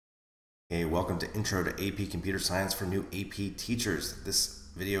Hey, welcome to Intro to AP Computer Science for new AP teachers. This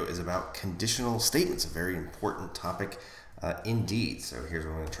video is about conditional statements, a very important topic indeed. So here's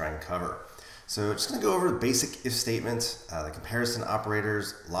what I'm going to try and cover. So just going to go over the basic if statement, the comparison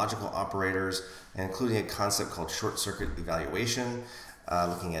operators, logical operators, and including a concept called short circuit evaluation,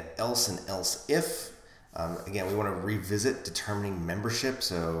 looking at else and else if. Again, we want to revisit determining membership.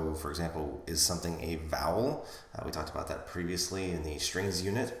 So for example, is something a vowel? We talked about that previously in the strings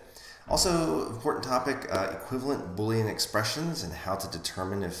unit. Also, important topic, equivalent Boolean expressions and how to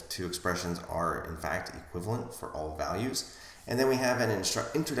determine if two expressions are in fact equivalent for all values. And then we have an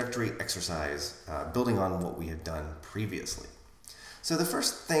introductory exercise building on what we have done previously. So the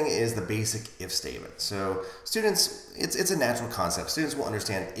first thing is the basic if statement. So students, it's a natural concept. Students will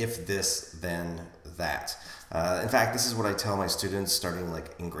understand if this, then that. In fact, this is what I tell my students starting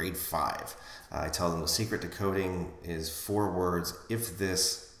like in grade 5. I tell them the secret to coding is 4 words, if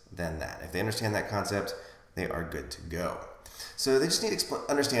this, then that. If they understand that concept, they are good to go. So they just need to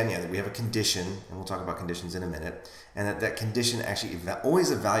understand that we have a condition, and we'll talk about conditions in a minute, and that condition actually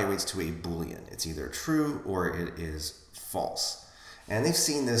always evaluates to a Boolean. It's either true or it is false. And they've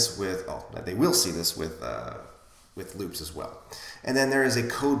seen this with, they will see this with loops as well. And then there is a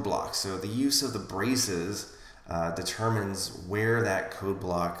code block. So the use of the braces determines where that code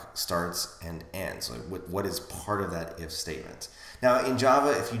block starts and ends, like what is part of that if statement. Now in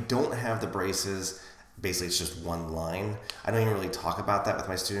Java, if you don't have the braces, basically it's just one line. I don't even really talk about that with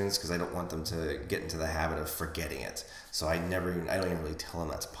my students because I don't want them to get into the habit of forgetting it. So I don't even really tell them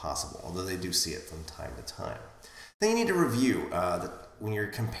that's possible, although they do see it from time to time. Then you need to review when you're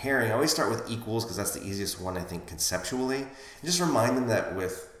comparing. I always start with equals because that's the easiest one, I think, conceptually. And just remind them that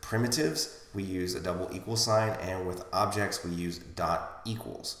with primitives, we use a double equal sign, and with objects, we use dot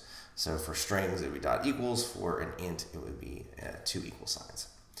equals. So for strings, it would be dot equals. For an int, it would be 2 equal signs.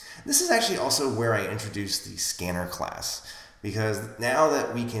 This is actually also where I introduced the scanner class, because now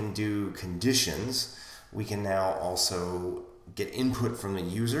that we can do conditions, we can now also get input from the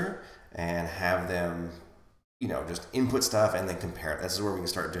user and have them just input stuff and then compare it. This is where we can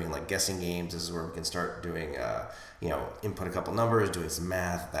start doing like guessing games. This is where we can start doing, input a couple numbers, doing some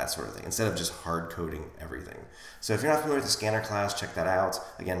math, that sort of thing, instead of just hard coding everything. So if you're not familiar with the scanner class, check that out.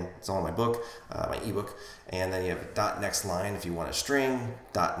 Again, it's all in my book, my ebook. And then you have dot next line if you want a string,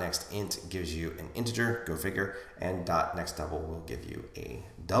 dot next int gives you an integer, go figure, and dot next double will give you a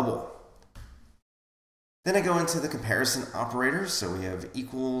double. Then I go into the comparison operators. So we have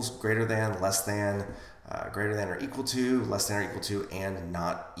equals, greater than, less than, greater than or equal to, less than or equal to, and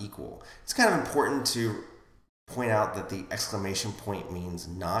not equal. It's kind of important to point out that the exclamation point means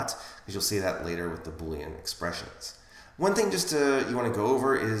not, because you'll see that later with the Boolean expressions. One thing just you want to go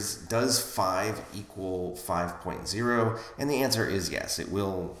over is, does 5 equal 5.0? And the answer is yes. It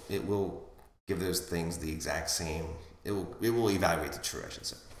will give those things the exact same. It will evaluate the true, I should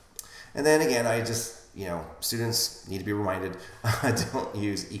say. And then again, I just, students need to be reminded, don't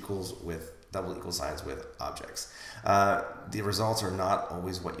use equals with double equal signs with objects. The results are not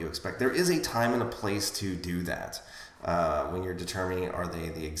always what you expect. There is a time and a place to do that when you're determining are they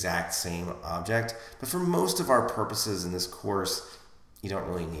the exact same object. But for most of our purposes in this course, you don't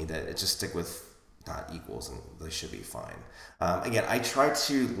really need that. It just stick with dot equals and they should be fine. Again, I try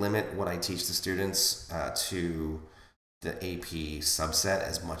to limit what I teach the students to the AP subset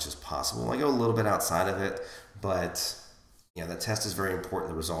as much as possible. I go a little bit outside of it, but the test is very important.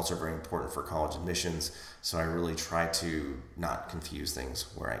 The results are very important for college admissions, so I really try to not confuse things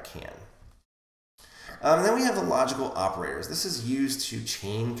where I can. And then we have the logical operators. This is used to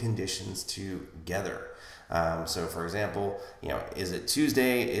chain conditions together. So for example, is it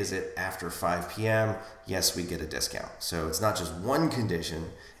Tuesday? Is it after 5 p.m.? Yes, we get a discount. So it's not just one condition,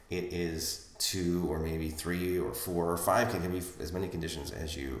 it is 2 or maybe 3 or 4 or 5, can be as many conditions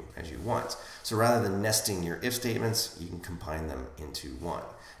as you want. So rather than nesting your if statements, you can combine them into one.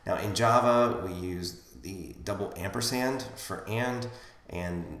 Now in Java, we use the double ampersand for and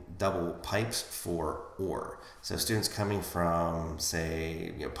double pipes for or. So students coming from,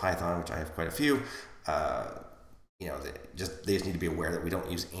 say, Python, which I have quite a few, they just need to be aware that we don't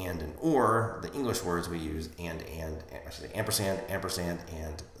use and or. The English words we use actually ampersand,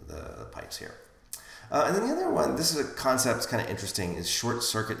 and the pipes here. And then the other one, this is a concept that's kind of interesting, is short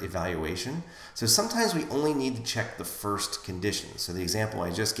circuit evaluation. So sometimes we only need to check the first condition. So the example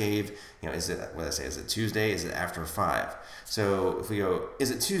I just gave, is it Tuesday? Is it after 5? So if we go, is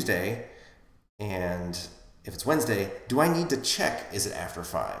it Tuesday? And if it's Wednesday, do I need to check, is it after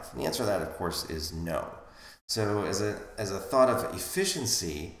 5? And the answer to that, of course, is no. So as a thought of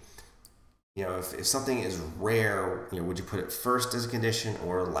efficiency, if something is rare, would you put it first as a condition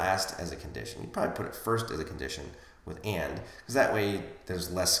or last as a condition? You'd probably put it first as a condition with and, because that way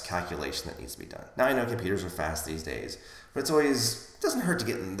there's less calculation that needs to be done. Now I know computers are fast these days, but it doesn't hurt to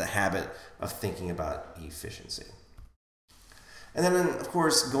get in the habit of thinking about efficiency. And then, of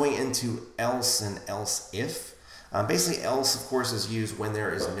course, going into else and else if. Basically, else, of course, is used when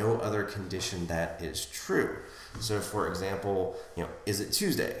there is no other condition that is true. So, for example, is it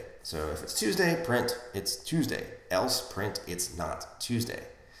Tuesday? So if it's Tuesday, print it's Tuesday. Else, print it's not Tuesday.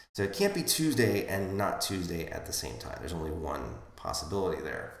 So it can't be Tuesday and not Tuesday at the same time. There's only one possibility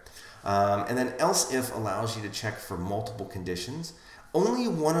there. And then else if allows you to check for multiple conditions, only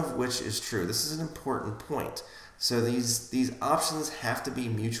one of which is true. This is an important point. So these options have to be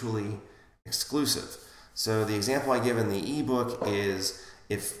mutually exclusive. So the example I give in the ebook is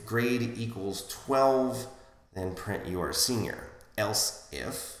if grade equals 12, then print you are a senior. Else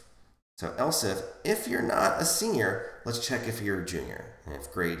if you're not a senior, let's check if you're a junior. And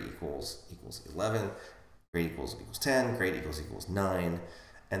if grade equals 11, grade equals 10, grade equals 9,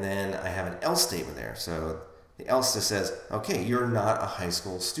 and then I have an else statement there. So the else just says, okay, you're not a high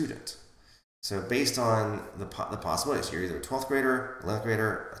school student. So based on the possibilities, you're either a 12th grader, 11th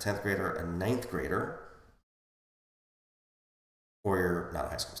grader, a 10th grader, a 9th grader, or you're not a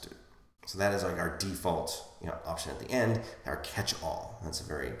high school student. So that is like our default option at the end, our catch-all. That's a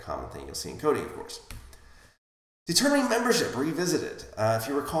very common thing you'll see in coding, of course. Determining membership, revisited. If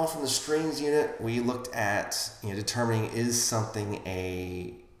you recall from the strings unit, we looked at determining is something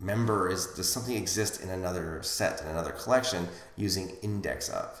a member, does something exist in another set, in another collection, using index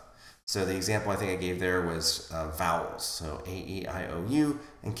of. So the example I think I gave there was vowels, so A-E-I-O-U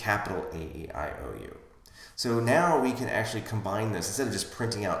and capital A-E-I-O-U. So now we can actually combine this. Instead of just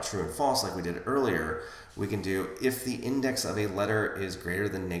printing out true and false like we did earlier, we can do if the index of a letter is greater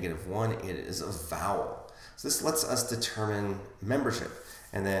than -1, it is a vowel. So this lets us determine membership.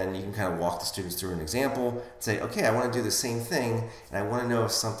 And then you can kind of walk the students through an example and say, okay, I want to do the same thing, and I want to know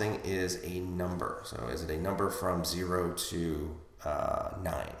if something is a number. So is it a number from 0 to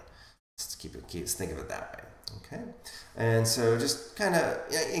 9? Let's think of it that way. Okay, and so just kind of,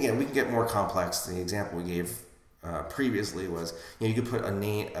 again, we can get more complex. The example we gave previously was, you could put a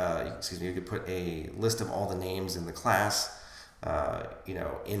name, you could put a list of all the names in the class,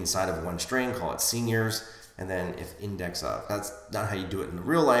 inside of one string, call it seniors, and then if index of. That's not how you do it in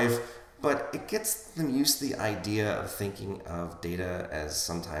real life, but it gets them used to the idea of thinking of data as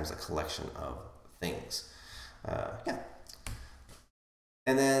sometimes a collection of things.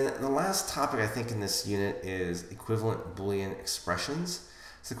 And then the last topic I think in this unit is equivalent Boolean expressions.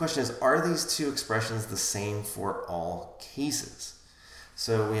 So the question is, are these two expressions the same for all cases?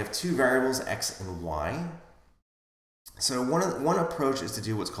 So we have two variables, x and y. So one approach is to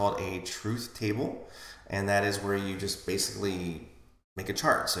do what's called a truth table, and that is where you just basically make a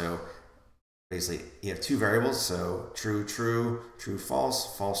chart. So basically you have two variables, so true, true, true,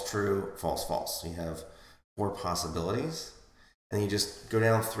 false, false, true, false, false. So you have 4 possibilities. And you just go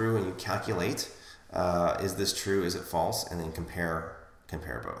down through and you calculate, is this true, is it false, and then compare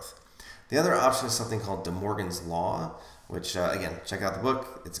both. The other option is something called De Morgan's Law, which, again, check out the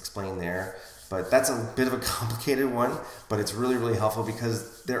book, it's explained there. But that's a bit of a complicated one, but it's really, really helpful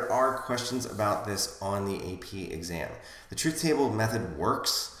because there are questions about this on the AP exam. The truth table method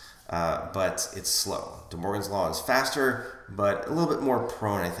works, but it's slow. De Morgan's Law is faster, but a little bit more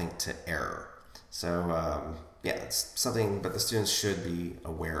prone, I think, to error. So, yeah, it's something, but the students should be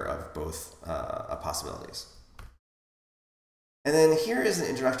aware of both possibilities. And then here is an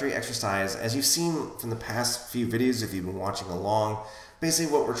introductory exercise. As you've seen from the past few videos, if you've been watching along,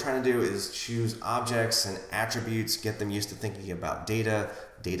 basically what we're trying to do is choose objects and attributes, get them used to thinking about data,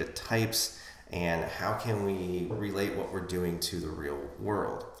 data types, and how can we relate what we're doing to the real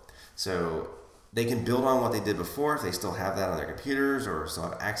world. So they can build on what they did before if they still have that on their computers or still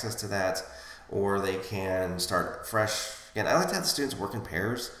have access to that, or they can start fresh. Again, I like to have the students work in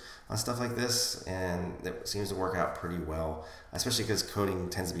pairs on stuff like this, and it seems to work out pretty well, especially because coding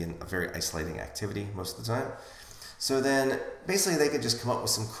tends to be a very isolating activity most of the time. So then basically they could just come up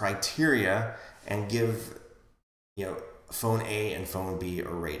with some criteria and give, phone A and phone B a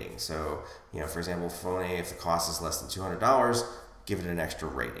rating. So, for example, phone A, if the cost is less than $200, give it an extra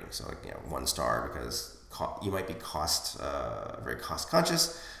rating. So, 1 star because you might be very cost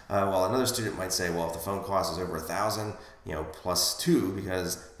conscious, while another student might say, well, if the phone cost is over $1,000, plus 2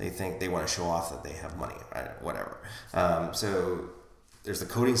 because they think they want to show off that they have money, right? Whatever. So there's the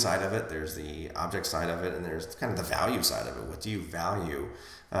coding side of it, there's the object side of it, and there's kind of the value side of it. What do you value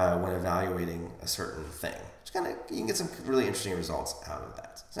when evaluating a certain thing? You can get some really interesting results out of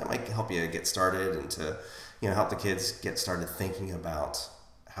that. So that might help you get started and to help the kids get started thinking about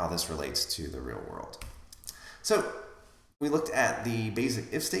how this relates to the real world. So we looked at the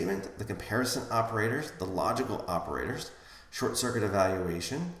basic if statement, the comparison operators, the logical operators, short circuit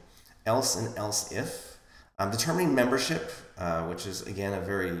evaluation, else and else if, determining membership, which is again a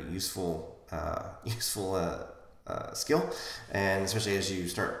very useful skill, and especially as you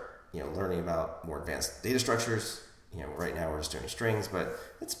start learning about more advanced data structures. Right now we're just doing strings, but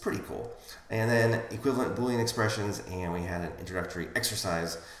it's pretty cool. And then equivalent Boolean expressions, and we had an introductory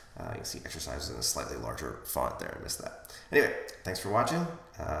exercise. You can see exercises in a slightly larger font there. I missed that. Anyway, thanks for watching.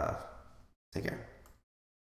 Take care.